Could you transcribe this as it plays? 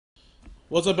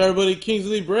What's up, everybody?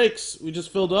 Kingsley Breaks. We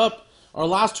just filled up our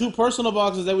last two personal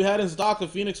boxes that we had in stock of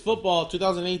Phoenix Football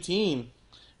 2018.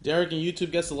 Derek and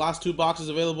YouTube gets the last two boxes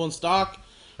available in stock.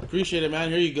 Appreciate it,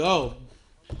 man. Here you go.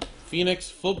 Phoenix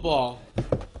Football.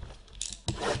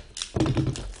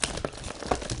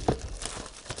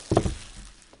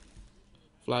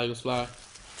 Fly, Eagles, fly.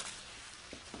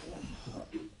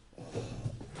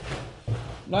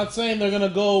 Not saying they're going to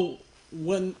go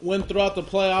win throughout the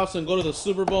playoffs and go to the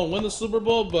Super Bowl and win the Super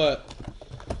Bowl, but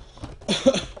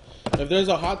if there's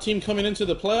a hot team coming into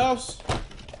the playoffs,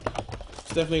 it's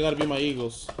definitely got to be my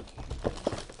Eagles.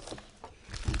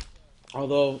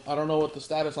 Although, I don't know what the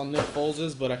status on Nick Foles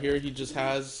is, but I hear he just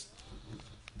has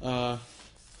some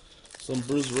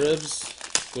bruised ribs,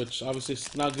 which obviously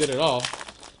is not good at all,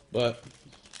 but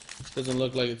doesn't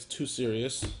look like it's too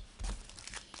serious.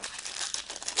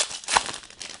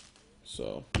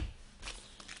 So,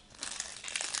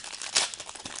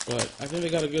 but I think they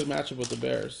got a good matchup with the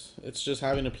Bears. It's just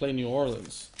having to play New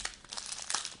Orleans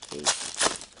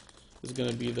is going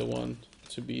to be the one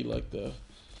to be like the...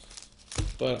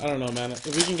 But I don't know, man.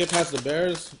 If we can get past the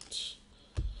Bears,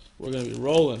 we're going to be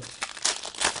rolling.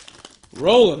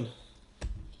 Rolling!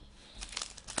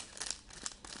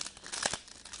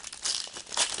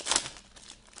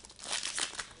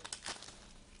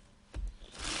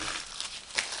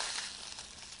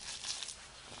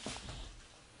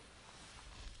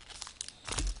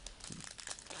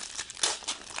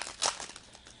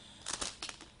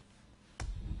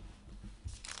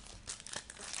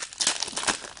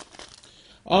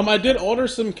 I did order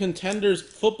some Contenders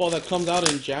football that comes out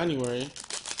in January.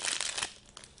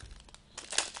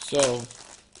 So,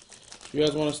 if you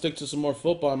guys want to stick to some more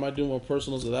football, I might do more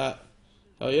personals of that.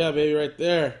 Oh yeah, baby, right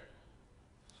there.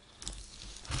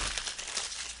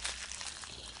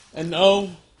 And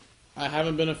no, I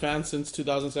haven't been a fan since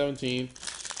 2017.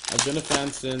 I've been a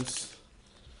fan since,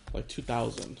 like,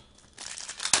 2000.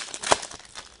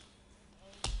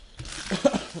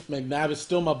 McNabb is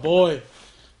still my boy.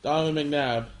 Donovan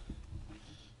McNabb.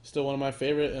 Still one of my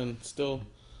favorite and still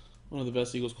one of the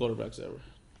best Eagles quarterbacks ever.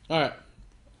 All right.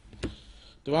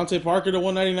 Devontae Parker to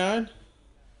 199.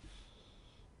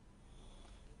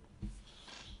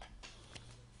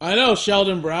 I know,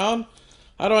 Sheldon Brown.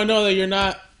 How do I know that you're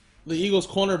not the Eagles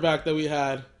cornerback that we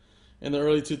had in the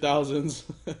early 2000s?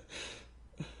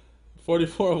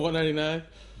 44 of 199.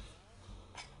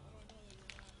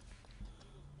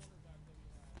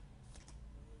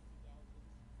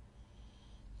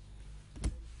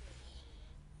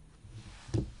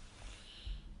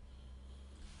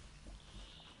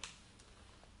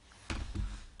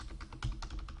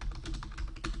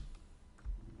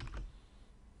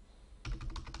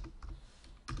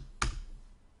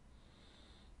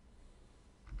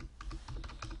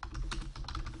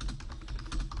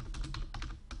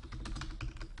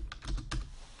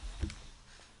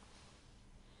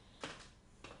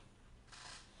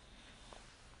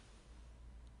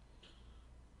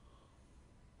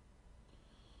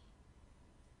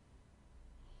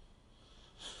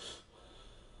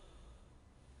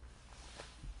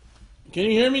 Can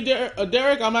you hear me,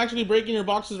 Derek? I'm actually breaking your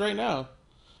boxes right now.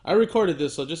 I recorded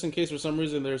this, so just in case for some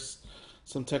reason there's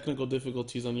some technical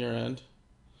difficulties on your end,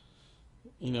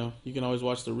 you know, you can always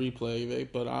watch the replay,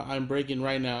 but I'm breaking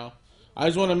right now. I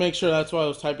just want to make sure. That's why I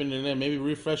was typing it in. Maybe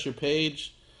refresh your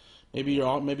page. Maybe you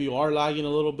are lagging a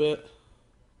little bit.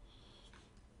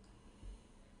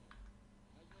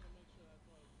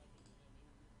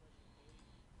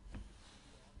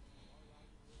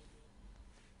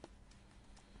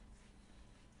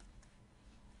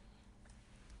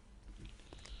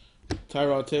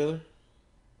 Tyrod Taylor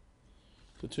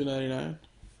to 299.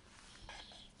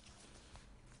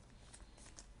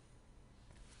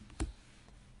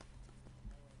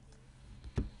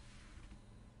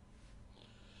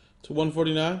 To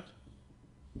 149.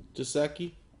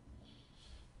 Gesicki.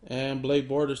 And Blake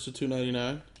Borders to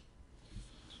 299.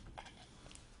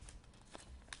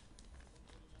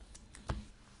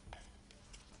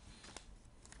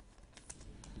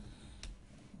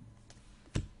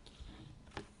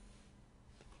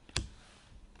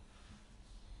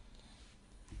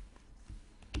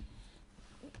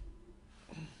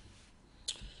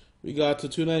 We got to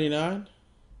 299.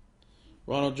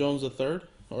 Ronald Jones the third,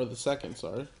 or the second,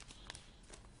 sorry.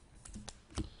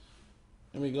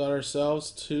 And we got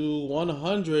ourselves to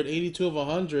 100, 82 of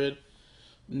 100,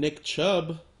 Nick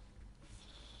Chubb.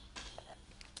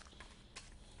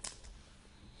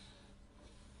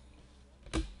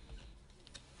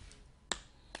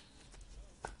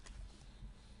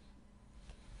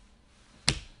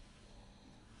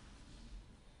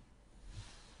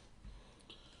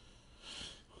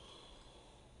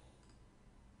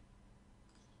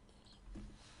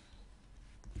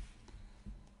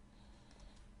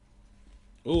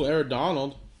 Ooh, Aaron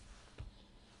Donald.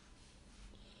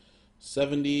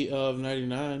 70 of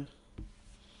 99.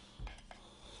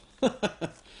 A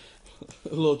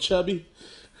little chubby.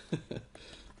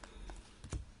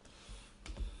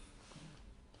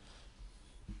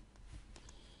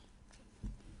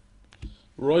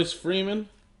 Royce Freeman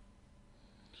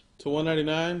to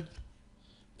 199.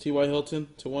 T.Y. Hilton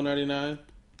to 199.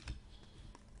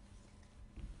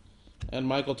 And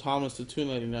Michael Thomas to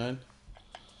 299.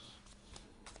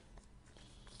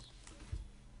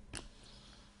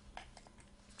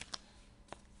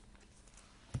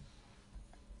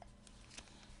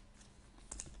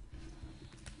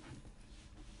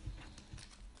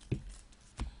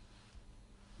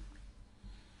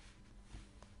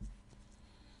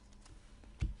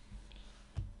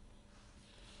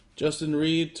 Justin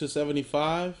Reed to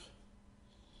 75.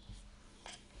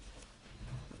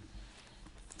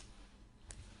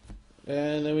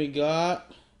 And then we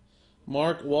got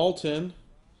Mark Walton.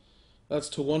 That's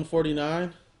to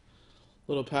 149.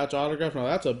 Little patch autograph. Now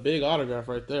that's a big autograph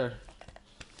right there.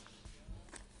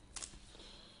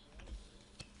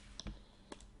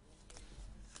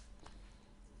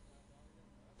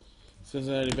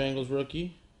 Cincinnati Bengals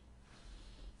rookie.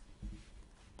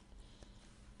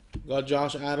 Got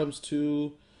Josh Adams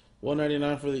to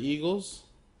 199 for the Eagles.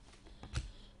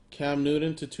 Cam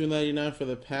Newton to 299 for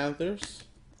the Panthers.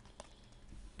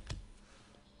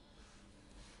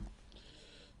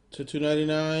 To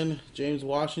 299, James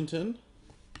Washington.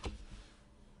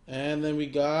 And then we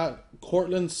got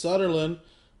Cortland Sutherland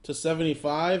to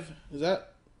 75. Is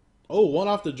that? Oh, one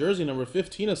off the jersey number,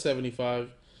 15 of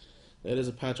 75. That is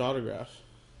a patch autograph.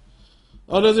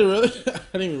 Oh, does it really? I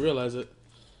didn't even realize it.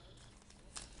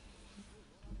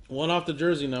 One off the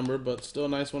jersey number, but still a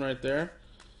nice one right there.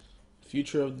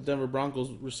 Future of the Denver Broncos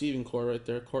receiving core right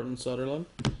there, Cortland Sutherland.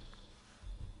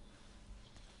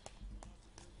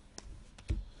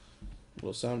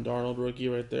 Little Sam Darnold rookie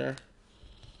right there.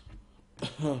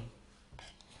 Alright,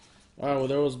 well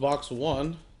there was box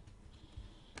 1.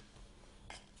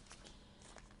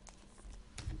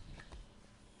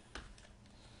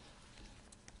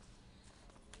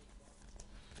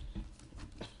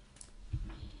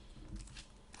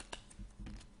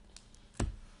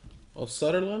 Oh,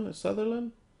 Sutherland?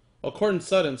 Sutherland? Oh, Cortland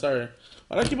Sutton, sorry.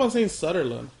 Why do I keep on saying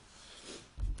Sutherland?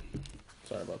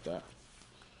 Sorry about that.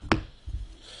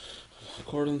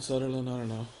 Cortland Sutherland, I don't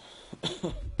know.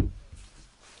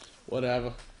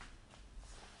 Whatever.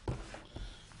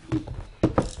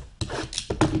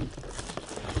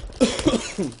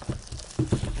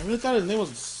 I really thought his name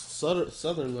was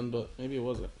Sutherland, but maybe it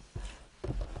wasn't.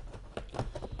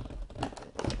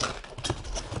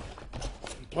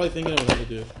 Probably thinking of another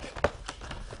dude.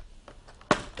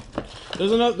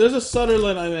 There's a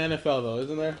Sutherland in the NFL though,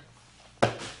 isn't there?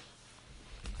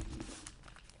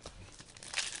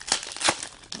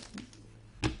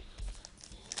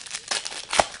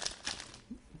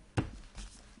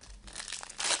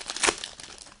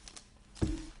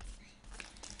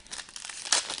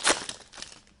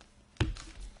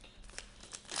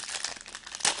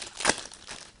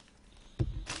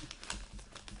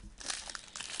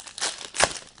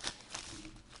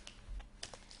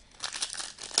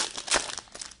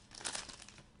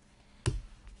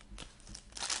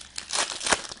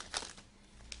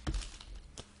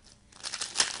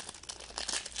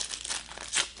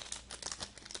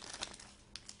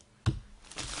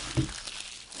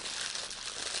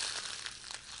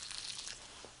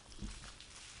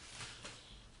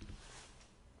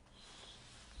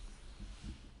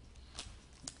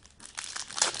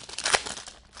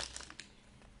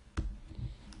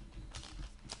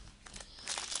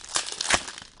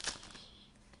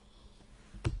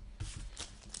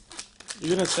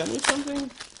 You gonna send me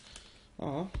something?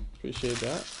 Oh, appreciate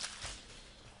that.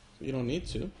 You don't need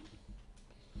to,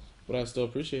 but I still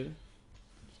appreciate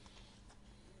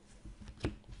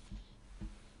it.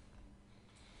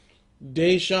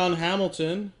 Deshaun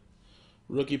Hamilton,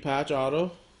 rookie patch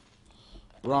auto,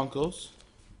 Broncos.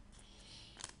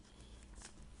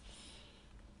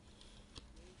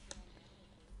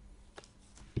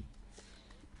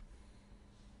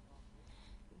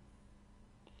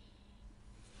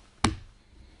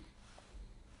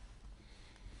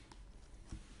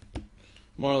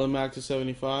 Marlon Mack to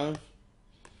 75.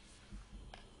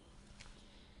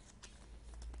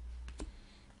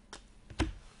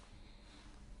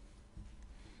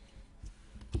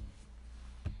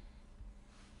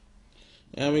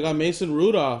 And we got Mason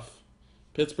Rudolph,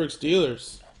 Pittsburgh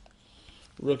Steelers.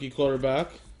 Rookie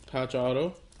quarterback, patch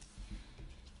auto.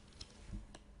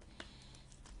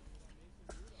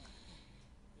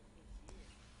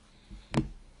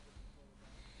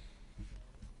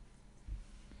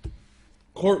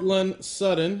 Cortland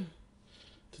Sutton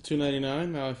to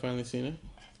 299. Now I finally seen it.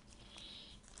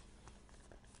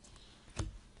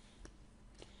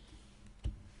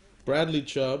 Bradley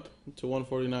Chubb to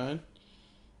 149.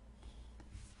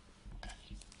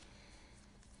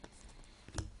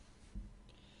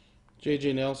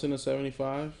 J.J. Nelson to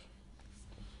 75.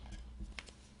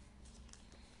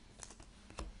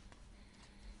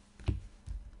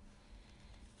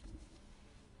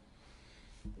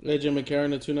 A.J. McCarron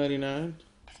to 299.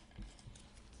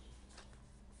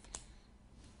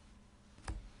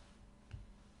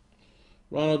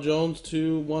 Ronald Jones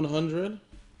to 100.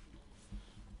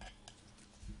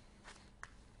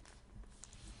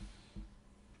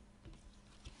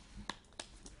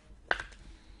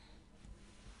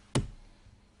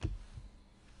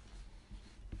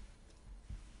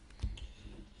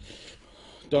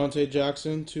 Dante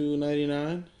Jackson to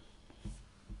 99.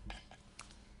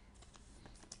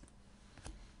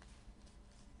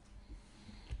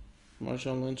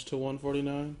 Marshawn Lynch to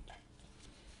 149.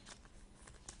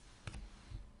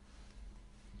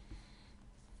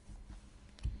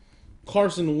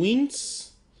 Carson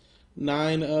Wentz,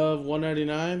 9 of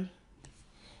 199.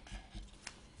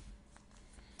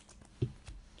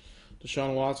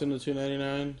 Deshaun Watson to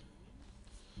 299.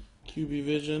 QB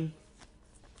Vision.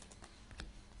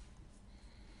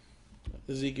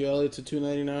 Ezekiel Elliott to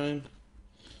 299.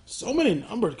 So many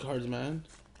numbered cards, man.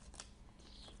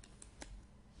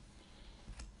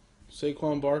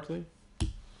 Saquon Barkley.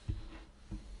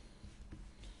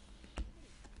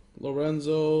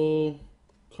 Lorenzo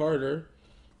Carter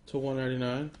to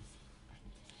 199.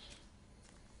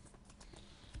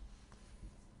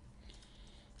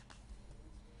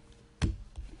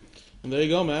 And there you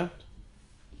go, man.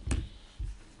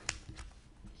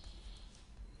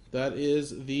 That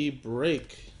is the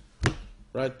break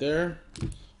right there.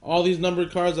 All these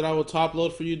numbered cards that I will top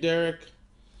load for you, Derek.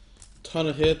 Ton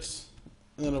of hits.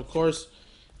 And then, of course,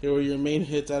 here were your main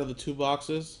hits out of the 2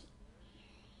 boxes.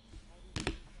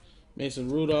 Mason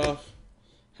Rudolph,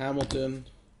 Hamilton,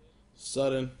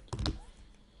 Sutton,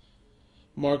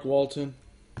 Mark Walton,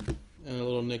 and a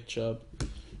little Nick Chubb.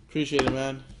 Appreciate it,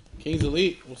 man. Kings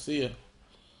Elite. We'll see you.